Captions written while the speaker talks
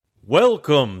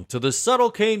Welcome to the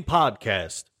Subtle Cane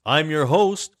Podcast. I'm your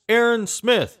host, Aaron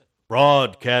Smith,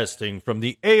 broadcasting from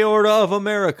the Aorta of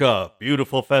America,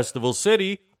 beautiful festival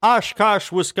city,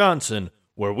 Oshkosh, Wisconsin,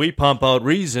 where we pump out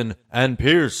reason and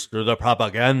pierce through the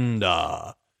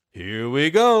propaganda. Here we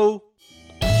go.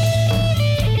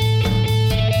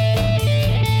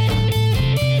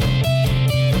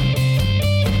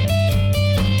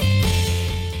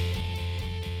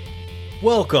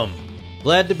 Welcome.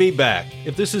 Glad to be back.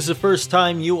 If this is the first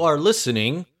time you are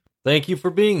listening, thank you for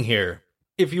being here.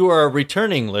 If you are a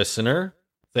returning listener,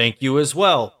 thank you as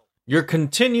well. Your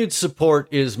continued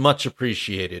support is much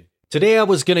appreciated. Today I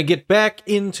was going to get back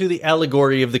into the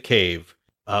allegory of the cave.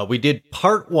 We did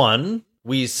part 1.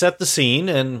 We set the scene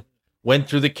and went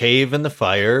through the cave and the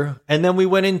fire, and then we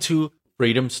went into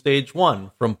Freedom Stage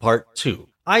 1 from part 2.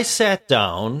 I sat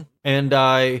down and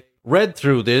I read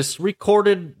through this,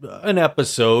 recorded an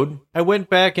episode. I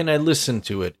went back and I listened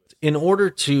to it. In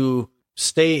order to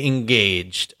stay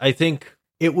engaged, I think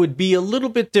it would be a little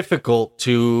bit difficult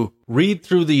to read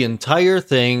through the entire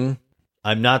thing.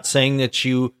 I'm not saying that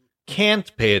you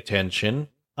can't pay attention.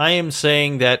 I am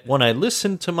saying that when I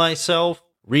listened to myself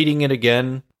reading it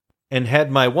again and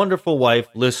had my wonderful wife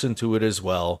listen to it as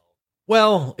well,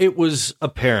 well, it was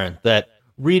apparent that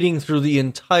reading through the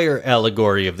entire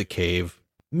allegory of the cave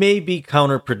may be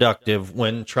counterproductive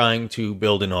when trying to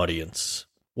build an audience.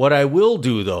 What I will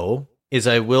do, though, is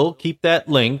I will keep that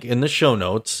link in the show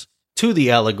notes to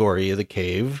the allegory of the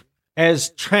cave as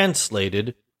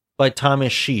translated by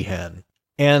Thomas Sheehan.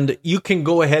 And you can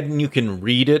go ahead and you can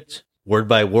read it word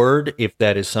by word if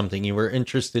that is something you are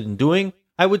interested in doing.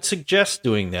 I would suggest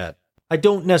doing that. I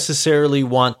don't necessarily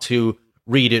want to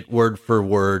read it word for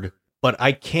word, but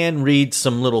I can read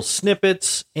some little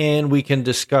snippets and we can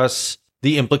discuss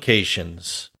the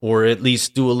implications, or at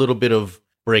least do a little bit of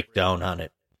breakdown on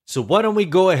it. So why don't we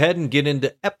go ahead and get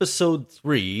into episode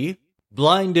 3,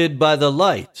 Blinded by the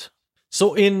Light.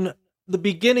 So in the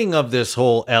beginning of this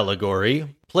whole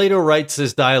allegory, Plato writes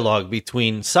this dialogue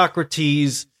between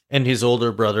Socrates and his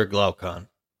older brother Glaucon.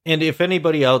 And if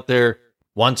anybody out there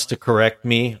wants to correct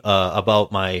me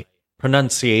about my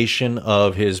pronunciation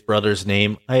of his brother's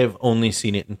name, I have only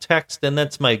seen it in text, and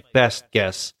that's my best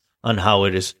guess on how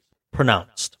it is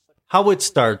pronounced. How it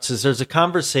starts is there's a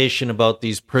conversation about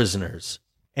these prisoners,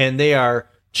 and they are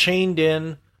chained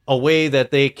in a way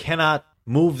that they cannot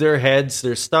move their heads.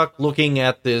 They're stuck looking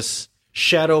at this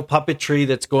shadow puppetry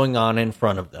that's going on in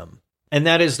front of them. And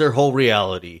that is their whole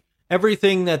reality.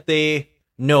 Everything that they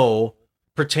know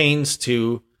pertains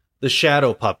to the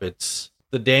shadow puppets,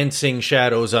 the dancing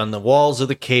shadows on the walls of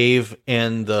the cave,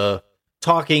 and the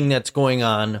talking that's going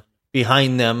on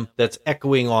behind them that's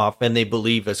echoing off and they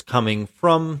believe is coming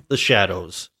from the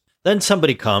shadows. Then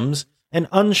somebody comes and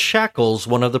unshackles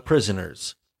one of the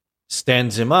prisoners,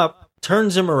 stands him up,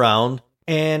 turns him around,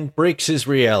 and breaks his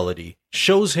reality,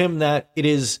 shows him that it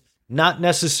is not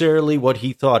necessarily what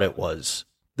he thought it was.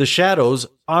 The shadows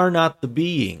are not the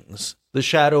beings. The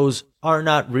shadows are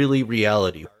not really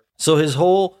reality. So his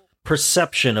whole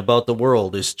perception about the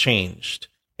world is changed.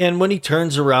 And when he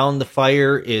turns around, the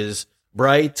fire is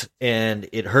bright and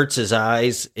it hurts his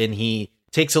eyes, and he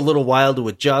takes a little while to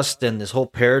adjust, and this whole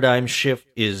paradigm shift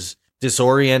is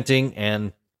disorienting,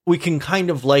 and we can kind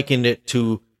of liken it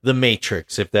to The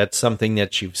Matrix, if that's something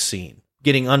that you've seen,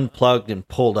 getting unplugged and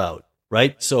pulled out,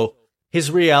 right? So his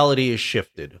reality is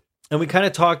shifted. And we kind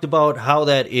of talked about how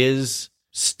that is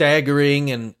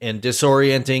staggering and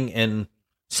disorienting, and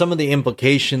some of the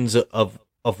implications of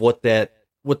what that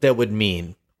would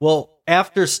mean. Well,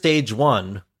 after stage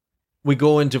 1, we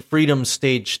go into Freedom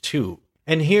Stage 2.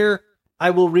 And here, I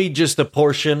will read just a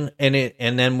portion,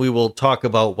 and then we will talk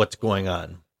about what's going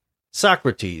on.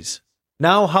 Socrates.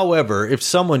 Now, however, if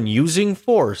someone using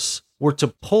force were to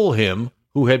pull him,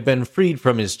 who had been freed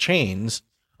from his chains,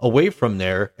 away from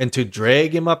there, and to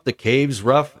drag him up the cave's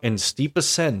rough and steep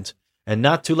ascent, and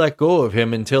not to let go of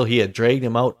him until he had dragged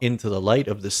him out into the light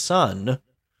of the sun,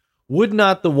 would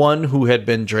not the one who had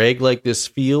been dragged like this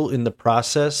feel in the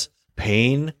process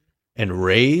pain and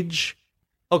rage?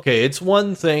 Okay, it's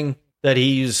one thing that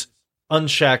he's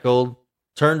unshackled,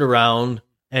 turned around,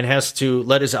 and has to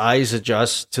let his eyes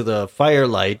adjust to the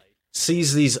firelight,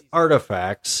 sees these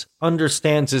artifacts,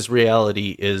 understands his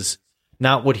reality is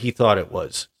not what he thought it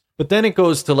was. But then it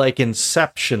goes to like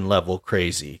Inception level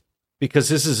crazy, because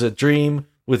this is a dream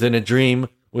within a dream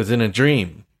within a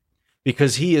dream.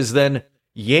 Because he is then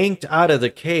yanked out of the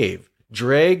cave,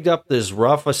 dragged up this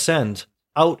rough ascent,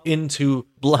 out into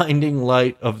blinding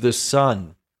light of the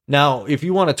sun. Now, if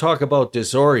you want to talk about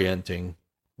disorienting,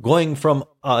 going from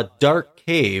a dark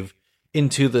cave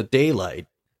into the daylight,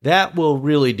 That will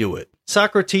really do it.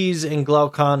 Socrates and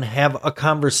Glaucon have a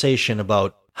conversation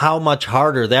about how much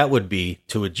harder that would be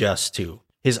to adjust to.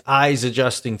 His eyes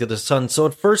adjusting to the sun. So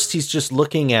at first he's just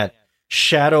looking at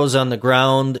shadows on the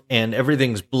ground and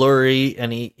everything's blurry,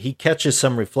 and he catches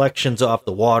some reflections off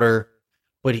the water,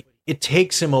 but it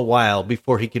takes him a while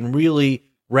before he can really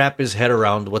wrap his head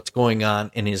around what's going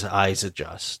on and his eyes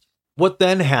adjust. What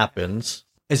then happens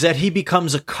is that he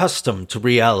becomes accustomed to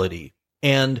reality,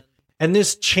 and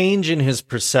this change in his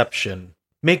perception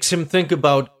makes him think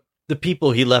about the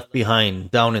people he left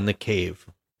behind down in the cave,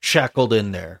 shackled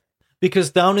in there.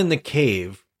 Because down in the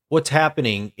cave, what's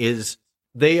happening is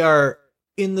they are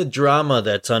in the drama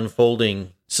that's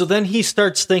unfolding. So then he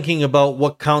starts thinking about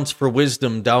what counts for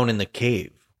wisdom down in the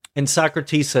cave. And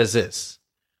Socrates says this: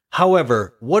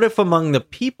 however, what if among the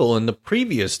people in the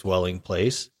previous dwelling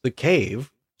place, the cave,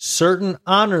 certain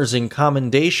honors and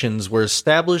commendations were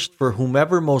established for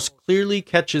whomever most clearly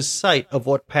catches sight of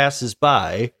what passes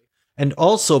by, and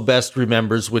also best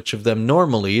remembers which of them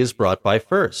normally is brought by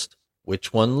first,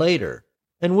 which one later,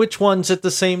 and which ones at the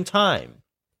same time?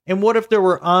 And what if there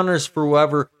were honors for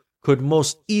whoever could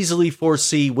most easily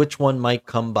foresee which one might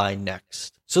come by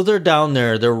next? So they're down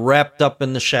there, they're wrapped up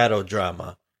in the shadow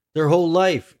drama. Their whole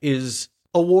life is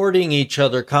awarding each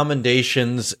other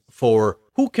commendations for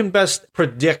who can best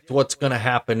predict what's going to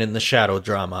happen in the shadow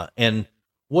drama and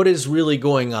what is really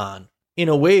going on. In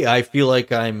a way, I feel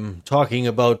like I'm talking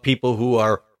about people who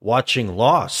are watching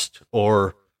Lost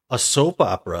or a soap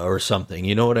opera or something,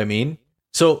 you know what I mean?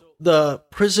 So the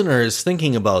prisoner is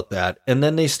thinking about that, and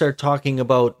then they start talking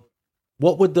about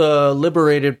what would the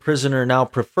liberated prisoner now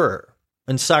prefer?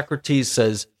 And Socrates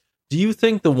says, do you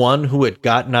think the one who had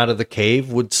gotten out of the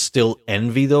cave would still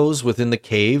envy those within the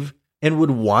cave and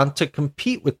would want to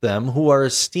compete with them who are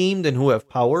esteemed and who have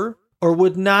power? Or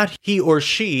would not he or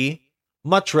she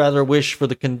much rather wish for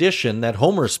the condition that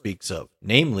Homer speaks of,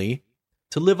 namely,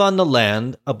 to live on the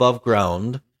land above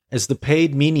ground as the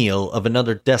paid menial of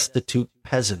another destitute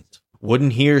peasant?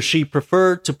 Wouldn't he or she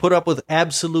prefer to put up with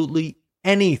absolutely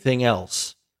anything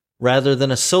else rather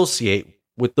than associate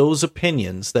with those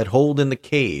opinions that hold in the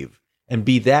cave and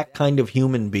be that kind of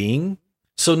human being?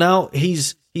 So now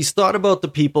he's thought about the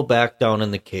people back down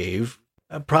in the cave,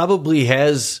 probably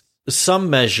has some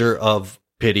measure of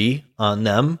pity on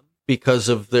them because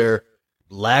of their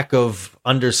lack of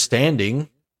understanding,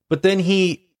 but then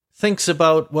he thinks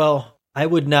about, well, I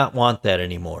would not want that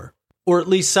anymore. Or at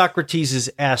least Socrates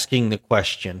is asking the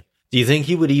question, do you think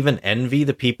he would even envy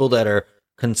the people that are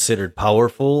considered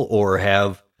powerful or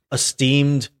have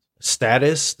esteemed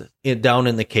status down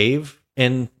in the cave?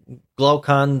 And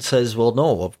Glaucon says, well,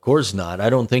 no, of course not. I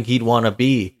don't think he'd want to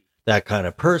be that kind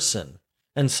of person.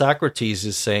 And Socrates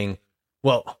is saying,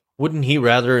 well, wouldn't he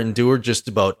rather endure just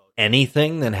about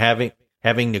anything than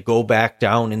having to go back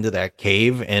down into that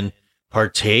cave and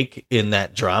partake in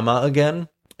that drama again?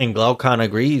 And Glaucon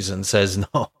agrees and says,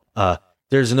 no,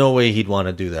 there's no way he'd want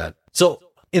to do that. So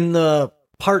in the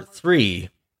part 3,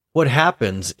 what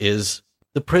happens is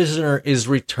the prisoner is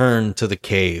returned to the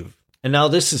cave. And now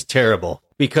this is terrible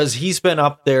because he's been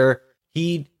up there.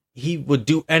 He would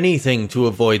do anything to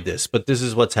avoid this, but this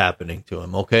is what's happening to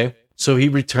him, okay? So he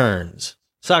returns.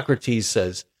 Socrates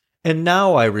says, and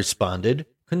now, I responded,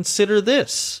 consider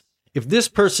this. If this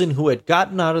person who had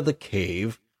gotten out of the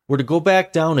cave were to go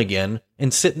back down again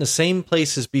and sit in the same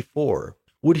place as before,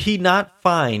 would he not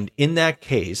find in that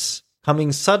case,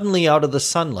 coming suddenly out of the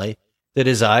sunlight, that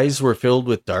his eyes were filled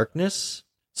with darkness?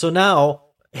 So now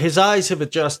his eyes have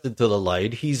adjusted to the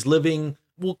light. He's living,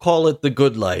 we'll call it the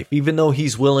good life. Even though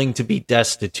he's willing to be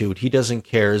destitute, he doesn't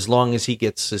care as long as he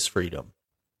gets his freedom.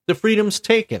 The freedom's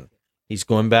taken. He's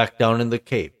going back down in the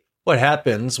cave. What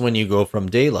happens when you go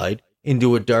from daylight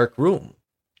into a dark room?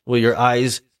 Well, your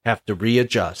eyes have to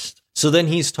readjust. So then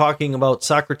he's talking about,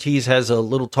 Socrates has a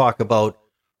little talk about,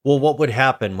 well, what would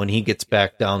happen when he gets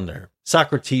back down there?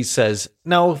 Socrates says,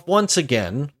 now, if once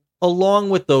again, along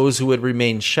with those who had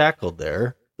remained shackled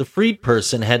there, the freed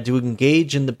person had to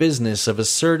engage in the business of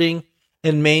asserting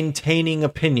and maintaining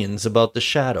opinions about the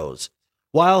shadows,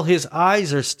 while his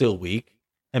eyes are still weak,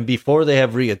 and before they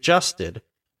have readjusted,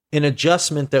 an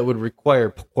adjustment that would require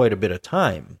quite a bit of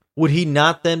time, would he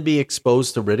not then be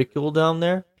exposed to ridicule down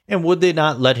there? And would they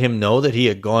not let him know that he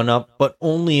had gone up, but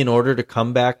only in order to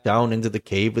come back down into the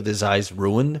cave with his eyes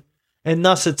ruined? And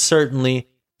thus it certainly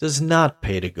does not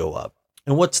pay to go up.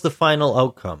 And what's the final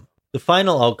outcome? The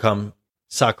final outcome,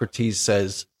 Socrates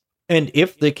says, and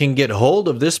if they can get hold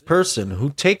of this person who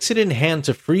takes it in hand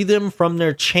to free them from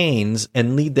their chains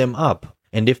and lead them up,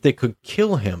 and if they could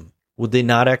kill him, would they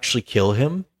not actually kill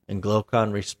him? And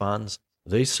Glaucon responds,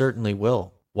 they certainly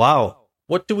will. Wow,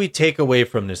 What do we take away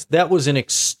from this? That was an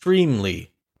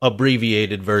extremely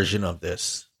abbreviated version of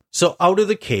this. So out of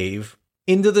the cave,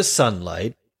 into the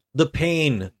sunlight, the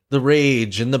pain, the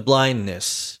rage, and the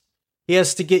blindness. He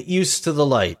has to get used to the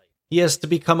light. He has to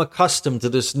become accustomed to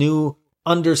this new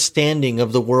understanding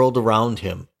of the world around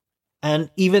him.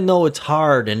 And even though it's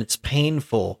hard and it's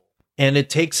painful, and it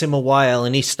takes him a while,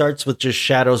 and he starts with just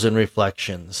shadows and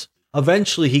reflections,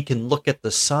 eventually he can look at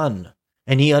the sun,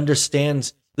 and he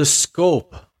understands the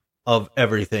scope of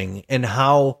everything, and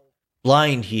how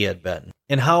blind he had been,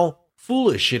 and how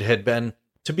foolish it had been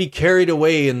to be carried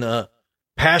away in the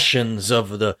passions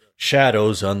of the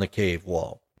shadows on the cave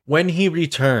wall. When he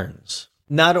returns,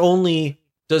 not only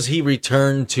does he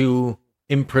return to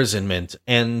imprisonment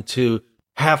and to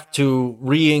have to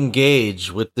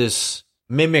re-engage with this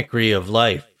mimicry of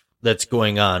life that's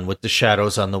going on with the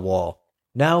shadows on the wall,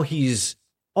 now he's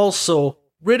also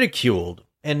ridiculed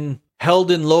and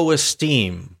held in low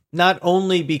esteem, not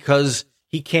only because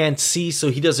he can't see,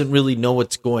 so he doesn't really know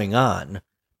what's going on,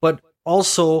 but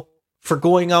also for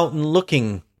going out and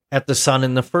looking at the sun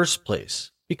in the first place.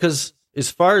 Because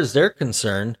as far as they're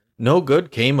concerned, no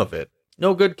good came of it.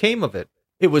 No good came of it.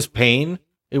 It was pain,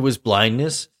 it was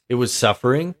blindness, it was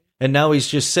suffering, and now he's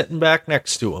just sitting back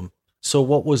next to him. So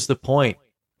what was the point?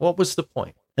 What was the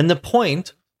point? And the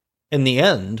point, in the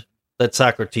end, that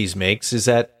Socrates makes is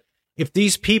that if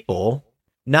these people,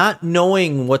 not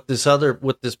knowing what this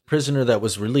prisoner that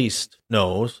was released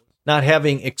knows, not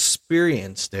having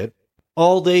experienced it,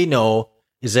 all they know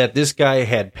is that this guy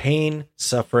had pain,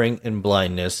 suffering, and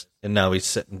blindness, and now he's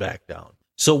sitting back down.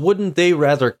 So wouldn't they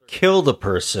rather kill the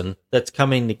person that's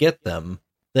coming to get them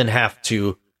than have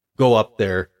to go up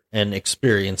there and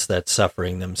experience that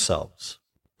suffering themselves?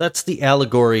 That's the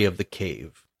allegory of the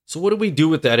cave. So what do we do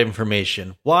with that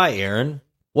information? Why, Aaron?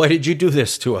 Why did you do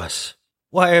this to us?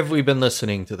 Why have we been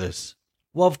listening to this?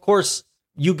 Well, of course,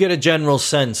 you get a general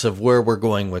sense of where we're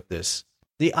going with this.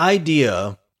 The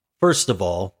idea, first of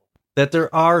all, that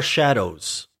there are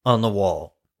shadows on the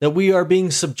wall, that we are being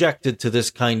subjected to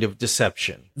this kind of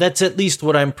deception. That's at least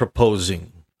what I'm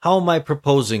proposing. How am I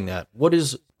proposing that? What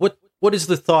is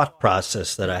the thought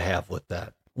process that I have with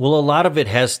that? Well, a lot of it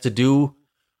has to do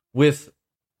with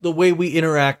the way we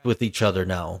interact with each other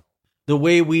now, the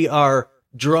way we are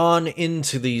drawn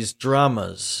into these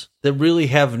dramas that really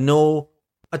have no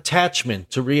attachment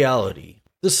to reality,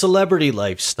 the celebrity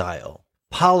lifestyle,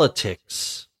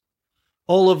 politics,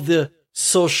 all of the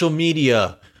social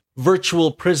media,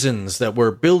 virtual prisons that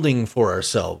we're building for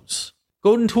ourselves.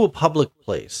 Go into a public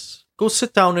place. Go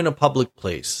sit down in a public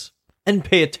place and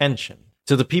pay attention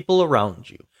to the people around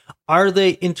you. Are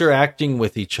they interacting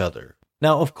with each other?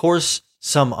 Now, of course,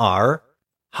 some are.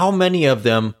 How many of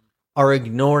them are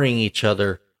ignoring each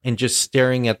other and just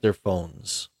staring at their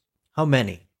phones? How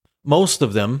many? Most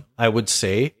of them, I would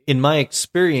say, in my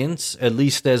experience, at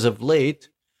least as of late,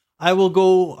 I will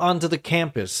go onto the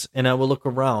campus and I will look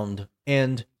around,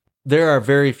 and there are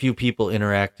very few people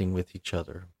interacting with each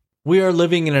other. We are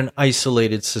living in an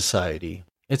isolated society.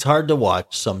 It's hard to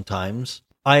watch sometimes.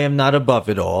 I am not above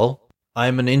it all.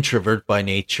 I'm an introvert by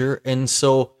nature, and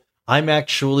so I'm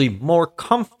actually more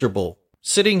comfortable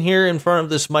sitting here in front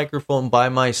of this microphone by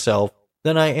myself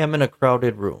than I am in a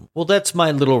crowded room. Well, that's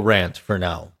my little rant for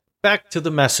now. Back to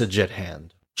the message at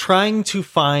hand. Trying to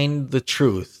find the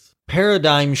truth.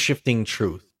 Paradigm-shifting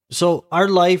truth. So our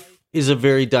life is a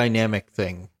very dynamic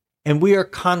thing, and we are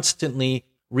constantly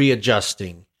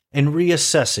readjusting and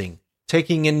reassessing,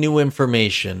 taking in new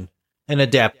information and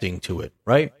adapting to it,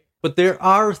 right? But there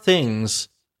are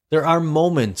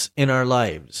moments in our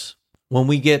lives when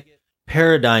we get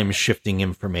paradigm-shifting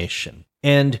information,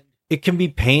 and it can be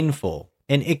painful,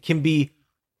 and it can be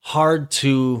hard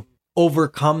to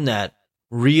overcome that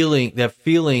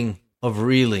feeling of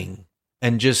reeling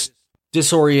and just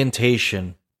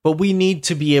disorientation. But we need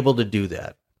to be able to do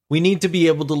that. We need to be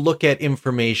able to look at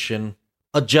information,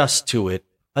 adjust to it,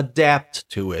 adapt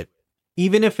to it,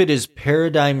 even if it is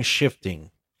paradigm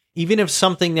shifting, even if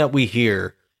something that we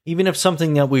hear, even if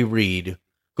something that we read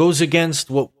goes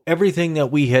against everything that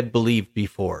we had believed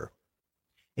before.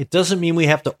 It doesn't mean we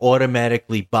have to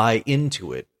automatically buy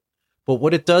into it. But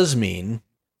what it does mean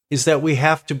is that we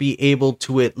have to be able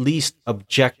to at least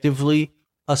objectively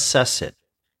assess it.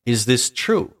 Is this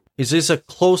true? Is this a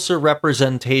closer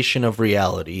representation of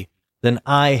reality than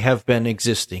I have been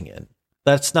existing in?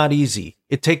 That's not easy.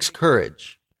 It takes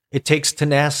courage. It takes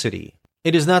tenacity.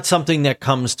 It is not something that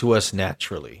comes to us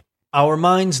naturally. Our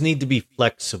minds need to be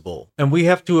flexible, and we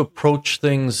have to approach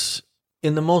things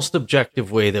in the most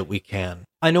objective way that we can.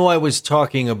 I know I was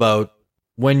talking about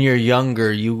when you're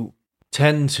younger, you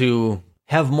tend to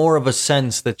have more of a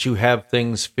sense that you have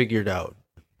things figured out.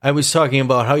 I was talking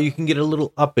about how you can get a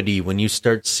little uppity when you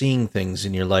start seeing things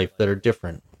in your life that are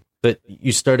different, that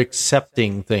you start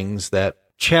accepting things that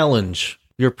challenge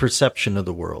your perception of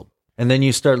the world. And then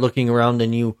you start looking around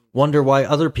and you wonder why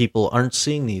other people aren't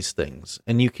seeing these things.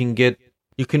 And you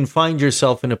can find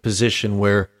yourself in a position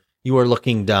where you are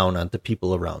looking down on the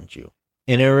people around you.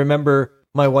 And I remember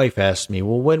my wife asked me,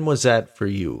 well, when was that for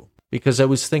you? Because I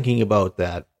was thinking about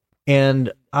that.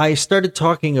 And I started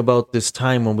talking about this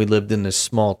time when we lived in this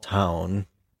small town.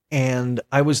 And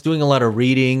I was doing a lot of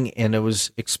reading and I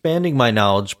was expanding my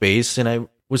knowledge base. And I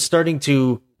was starting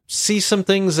to see some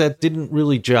things that didn't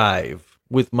really jive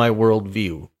with my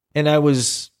worldview. And I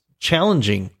was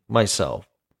challenging myself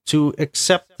to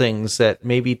accept things that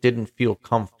maybe didn't feel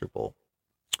comfortable.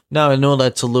 Now, I know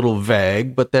that's a little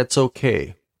vague, but that's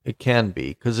okay. It can be,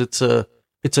 because it's a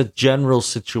general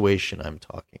situation I'm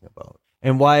talking about.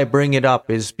 And why I bring it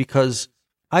up is because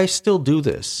I still do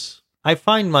this. I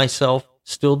find myself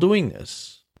still doing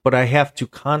this, but I have to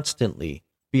constantly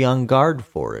be on guard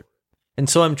for it. And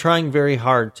so I'm trying very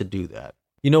hard to do that.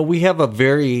 We have a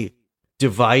very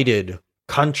divided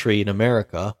country in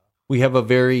America. We have a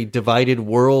very divided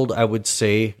world, I would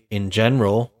say, in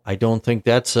general. I don't think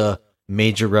that's a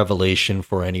major revelation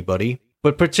for anybody.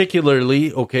 But particularly,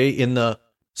 in the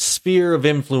sphere of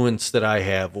influence that I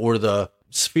have, or the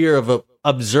sphere of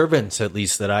observance, at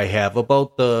least, that I have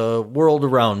about the world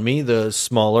around me, the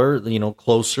smaller,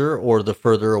 closer, or the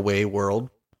further away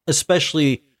world,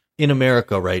 especially in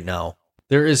America right now,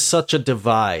 there is such a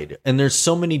divide, and there's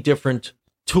so many different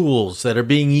tools that are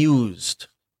being used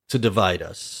to divide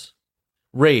us.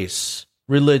 Race,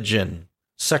 religion,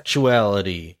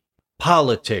 sexuality,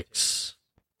 politics.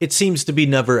 It seems to be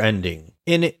never ending.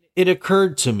 And it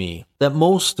occurred to me that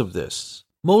most of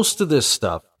this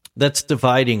stuff that's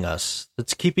dividing us,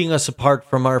 that's keeping us apart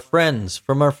from our friends,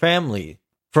 from our family,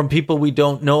 from people we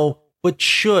don't know but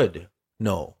should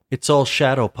know, it's all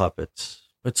shadow puppets.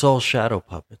 It's all shadow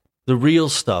puppets. The real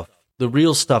stuff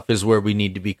is where we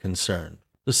need to be concerned.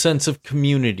 The sense of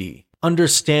community,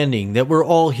 understanding that we're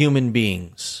all human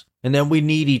beings and that we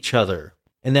need each other,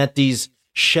 and that these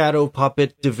shadow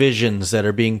puppet divisions that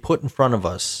are being put in front of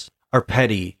us are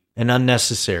petty and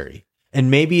unnecessary.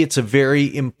 And maybe it's a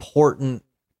very important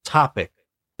topic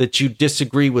that you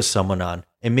disagree with someone on,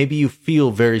 and maybe you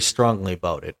feel very strongly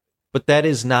about it. But that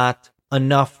is not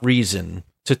enough reason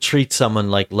to treat someone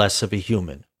like less of a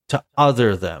human, to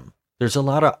other them. There's a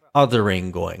lot of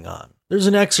othering going on. There's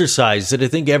an exercise that I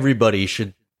think everybody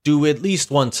should do at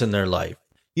least once in their life.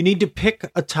 You need to pick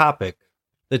a topic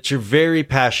that you're very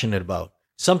passionate about,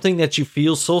 something that you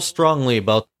feel so strongly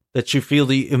about that you feel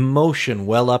the emotion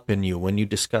well up in you when you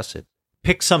discuss it.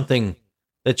 Pick something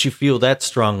that you feel that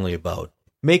strongly about.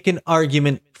 Make an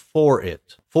argument for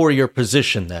it, for your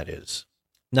position, that is.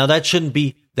 Now, that shouldn't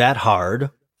be that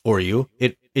hard for you.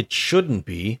 It shouldn't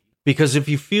be, because if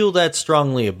you feel that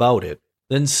strongly about it,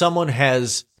 then someone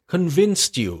has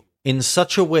convinced you in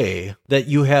such a way that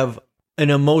you have an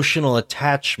emotional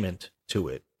attachment to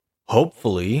it.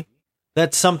 Hopefully,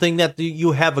 that's something that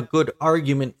you have a good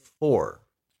argument for.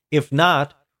 If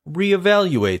not,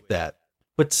 reevaluate that.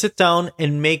 But sit down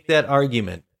and make that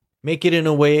argument. Make it in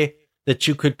a way that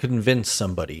you could convince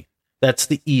somebody. That's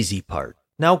the easy part.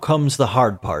 Now comes the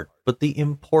hard part, but the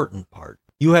important part.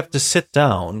 You have to sit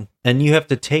down and you have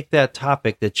to take that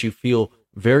topic that you feel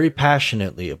very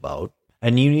passionately about,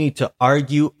 and you need to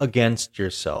argue against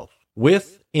yourself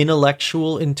with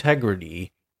intellectual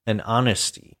integrity and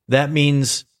honesty. That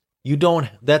means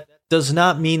that does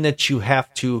not mean that you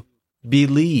have to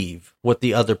believe what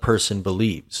the other person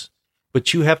believes,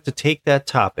 but you have to take that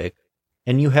topic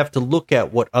and you have to look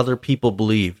at what other people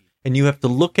believe, and you have to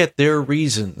look at their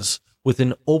reasons with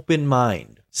an open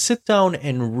mind. Sit down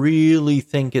and really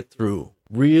think it through.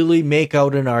 Really make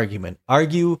out an argument.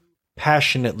 Argue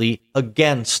passionately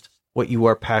against what you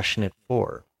are passionate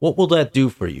for. What will that do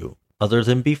for you other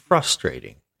than be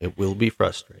frustrating? It will be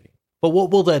frustrating. But what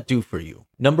will that do for you?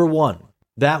 Number one,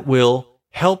 that will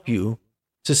help you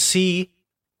to see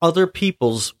other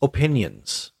people's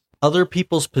opinions, other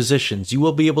people's positions. You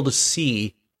will be able to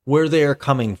see where they are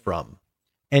coming from,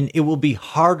 and it will be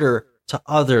harder to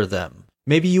other them.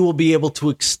 Maybe you will be able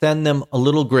to extend them a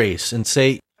little grace and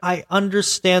say, I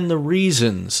understand the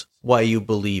reasons why you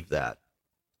believe that.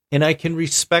 And I can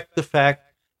respect the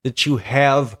fact that you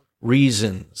have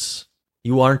reasons.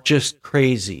 You aren't just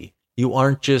crazy. You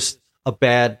aren't just a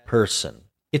bad person.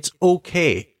 It's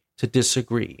okay to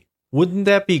disagree. Wouldn't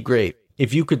that be great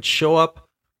if you could show up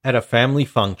at a family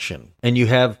function and you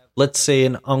have, let's say,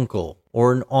 an uncle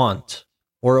or an aunt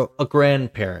or a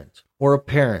grandparent or a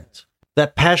parent,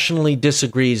 that passionately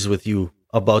disagrees with you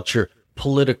about your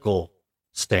political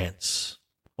stance,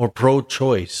 or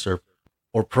pro-choice,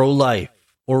 or pro-life,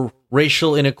 or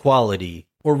racial inequality,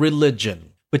 or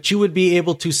religion. But you would be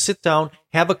able to sit down,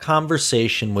 have a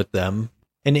conversation with them,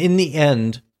 and in the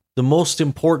end, the most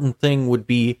important thing would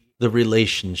be the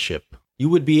relationship. You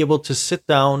would be able to sit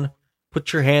down,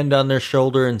 put your hand on their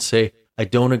shoulder and say, I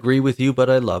don't agree with you, but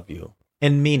I love you.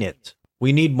 And mean it.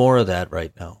 We need more of that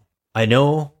right now. I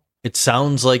know it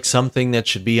sounds like something that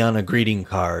should be on a greeting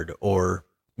card, or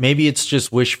maybe it's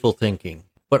just wishful thinking.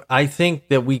 But I think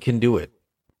that we can do it.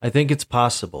 I think it's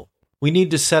possible. We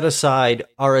need to set aside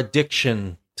our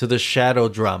addiction to the shadow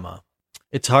drama.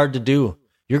 It's hard to do.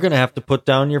 You're going to have to put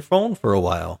down your phone for a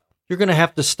while. You're going to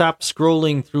have to stop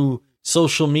scrolling through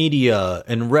social media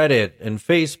and Reddit and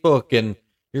Facebook, and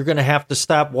you're going to have to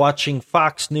stop watching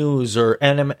Fox News or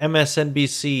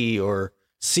MSNBC or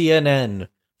CNN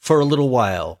for a little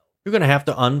while. You're going to have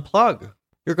to unplug.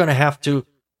 You're going to have to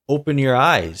open your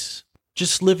eyes.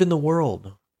 Just live in the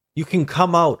world. You can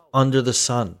come out under the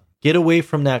sun. Get away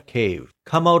from that cave.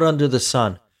 Come out under the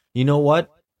sun. You know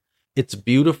what? It's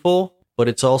beautiful, but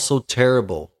it's also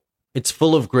terrible. It's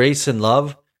full of grace and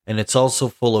love, and it's also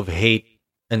full of hate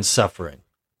and suffering.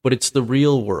 But it's the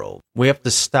real world. We have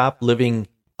to stop living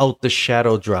out the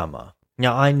shadow drama.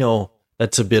 Now, I know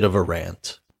that's a bit of a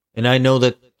rant, and I know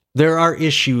that there are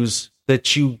issues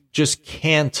that you just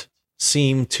can't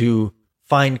seem to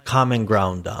find common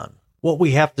ground on. What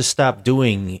we have to stop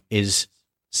doing is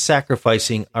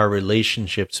sacrificing our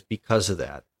relationships because of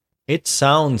that. It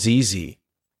sounds easy,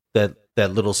 that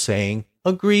little saying,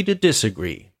 agree to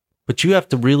disagree. But you have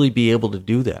to really be able to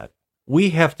do that.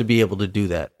 We have to be able to do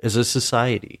that as a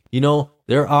society. You know,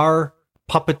 there are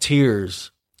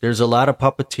puppeteers. There's a lot of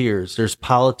puppeteers. There's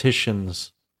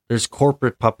politicians. There's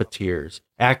corporate puppeteers,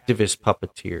 activist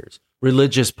puppeteers,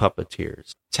 religious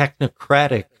puppeteers,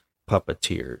 technocratic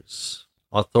puppeteers,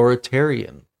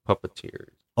 authoritarian puppeteers.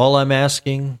 All I'm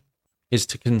asking is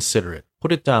to consider it.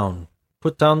 Put it down.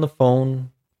 Put down the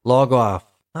phone. Log off.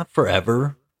 Not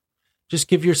forever. Just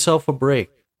give yourself a break.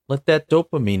 Let that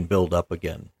dopamine build up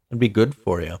again and be good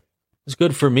for you. It's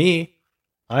good for me.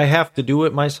 I have to do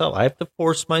it myself. I have to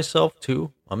force myself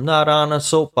to. I'm not on a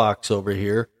soapbox over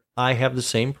here. I have the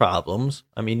same problems.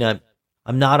 I mean, I'm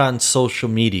not on social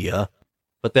media,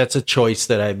 but that's a choice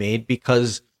that I made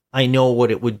because I know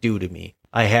what it would do to me.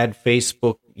 I had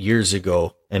Facebook years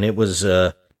ago, and it was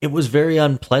very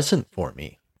unpleasant for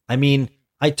me. I mean,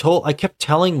 I kept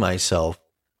telling myself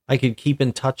I could keep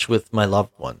in touch with my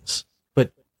loved ones,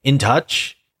 but in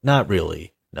touch, not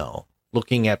really. No,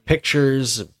 looking at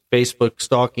pictures, Facebook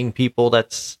stalking people,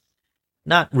 that's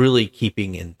not really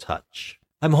keeping in touch.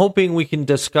 I'm hoping we can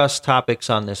discuss topics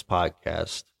on this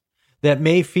podcast that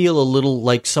may feel a little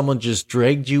like someone just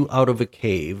dragged you out of a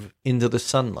cave into the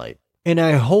sunlight. And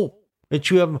I hope that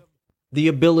you have the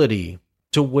ability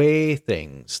to weigh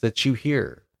things that you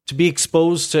hear, to be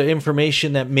exposed to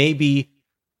information that maybe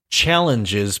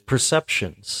challenges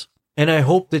perceptions. And I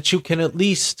hope that you can at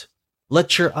least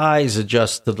let your eyes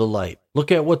adjust to the light.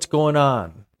 Look at what's going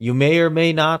on. You may or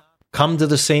may not come to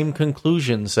the same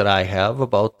conclusions that I have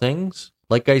about things.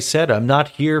 Like I said, I'm not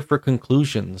here for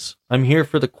conclusions. I'm here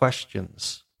for the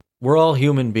questions. We're all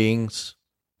human beings.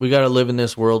 We got to live in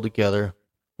this world together.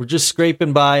 We're just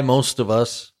scraping by, most of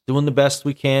us, doing the best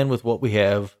we can with what we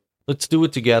have. Let's do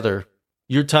it together.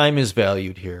 Your time is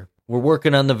valued here. We're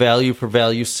working on the value for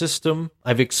value system.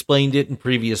 I've explained it in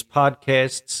previous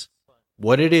podcasts.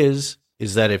 What it is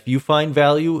that if you find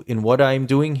value in what I'm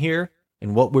doing here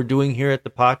and what we're doing here at the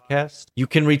podcast, you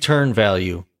can return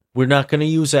value. We're not going to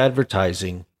use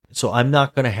advertising, so I'm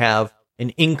not going to have an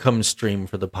income stream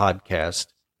for the podcast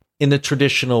in the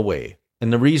traditional way.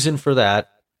 And the reason for that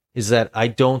is that I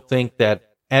don't think that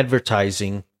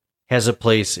advertising has a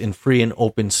place in free and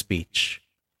open speech.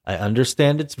 I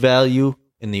understand its value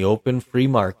in the open free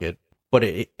market, but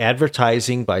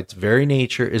advertising by its very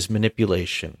nature is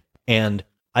manipulation. And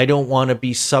I don't want to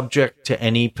be subject to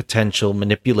any potential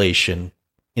manipulation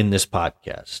in this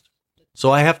podcast.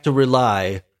 So I have to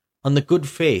rely on the good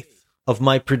faith of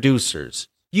my producers,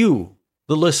 you,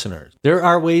 the listeners. There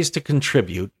are ways to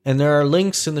contribute, and there are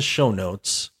links in the show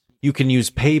notes. You can use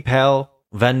PayPal,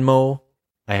 Venmo.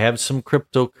 I have some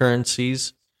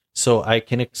cryptocurrencies, so I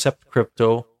can accept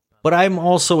crypto. But I'm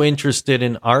also interested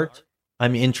in art.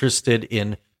 I'm interested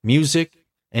in music.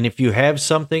 And if you have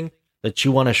something that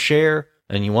you want to share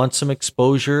and you want some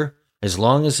exposure, as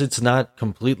long as it's not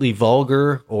completely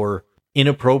vulgar or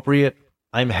inappropriate,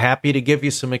 I'm happy to give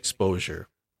you some exposure.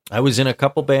 I was in a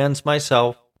couple bands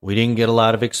myself. We didn't get a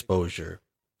lot of exposure.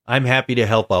 I'm happy to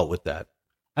help out with that.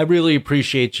 I really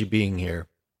appreciate you being here.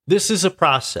 This is a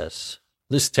process.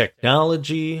 This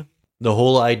technology, the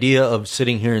whole idea of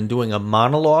sitting here and doing a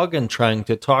monologue and trying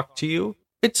to talk to you,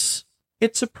 it's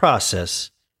a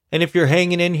process. And if you're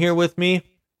hanging in here with me,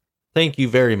 thank you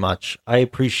very much. I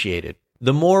appreciate it.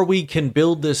 The more we can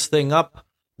build this thing up,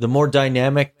 the more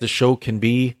dynamic the show can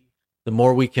be, the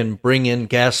more we can bring in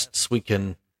guests, we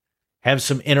can have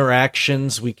some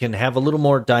interactions, we can have a little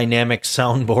more dynamic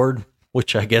soundboard,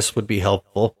 which I guess would be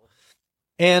helpful.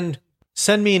 And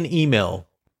send me an email.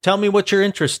 Tell me what you're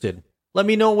interested. Let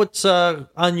me know what's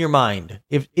on your mind.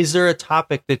 Is there a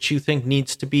topic that you think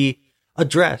needs to be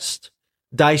addressed,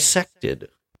 dissected,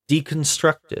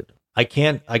 deconstructed? I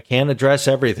can't address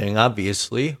everything,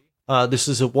 obviously. This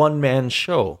is a one-man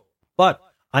show. But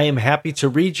I am happy to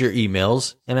read your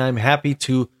emails, and I'm happy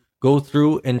to go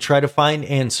through and try to find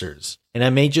answers. And I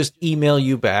may just email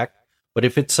you back, but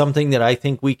if it's something that I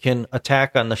think we can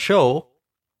attack on the show,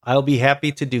 I'll be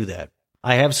happy to do that.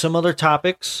 I have some other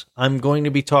topics I'm going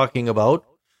to be talking about,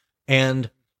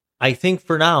 and I think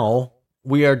for now,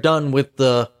 we are done with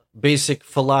the basic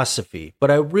philosophy, but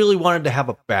I really wanted to have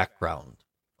a background,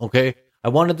 okay? I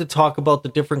wanted to talk about the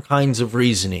different kinds of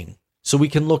reasoning, so we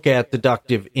can look at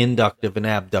deductive, inductive, and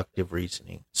abductive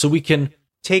reasoning, so we can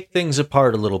take things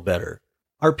apart a little better.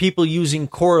 Are people using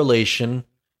correlation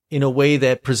in a way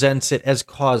that presents it as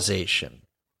causation?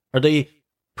 Are they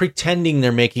pretending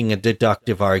they're making a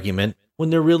deductive argument when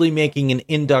they're really making an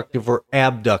inductive or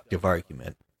abductive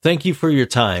argument? Thank you for your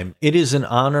time. It is an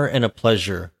honor and a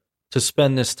pleasure to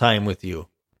spend this time with you.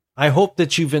 I hope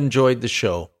that you've enjoyed the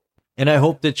show, and I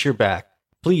hope that you're back.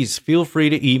 Please feel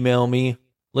free to email me.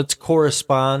 Let's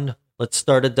correspond. Let's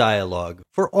start a dialogue.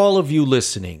 For all of you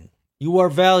listening, you are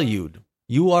valued,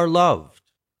 you are loved,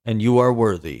 and you are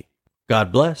worthy.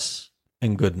 God bless,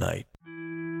 and good night.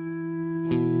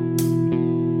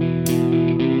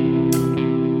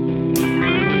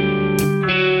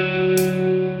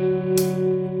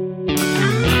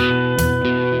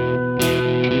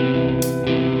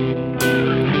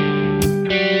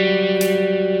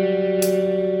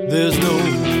 There's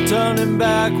no turning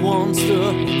back once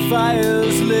the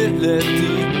fire's lit. Let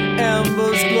the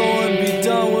embers glow and be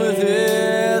done with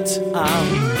it.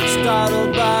 I'm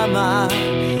startled by my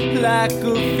lack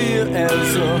of fear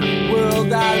as the world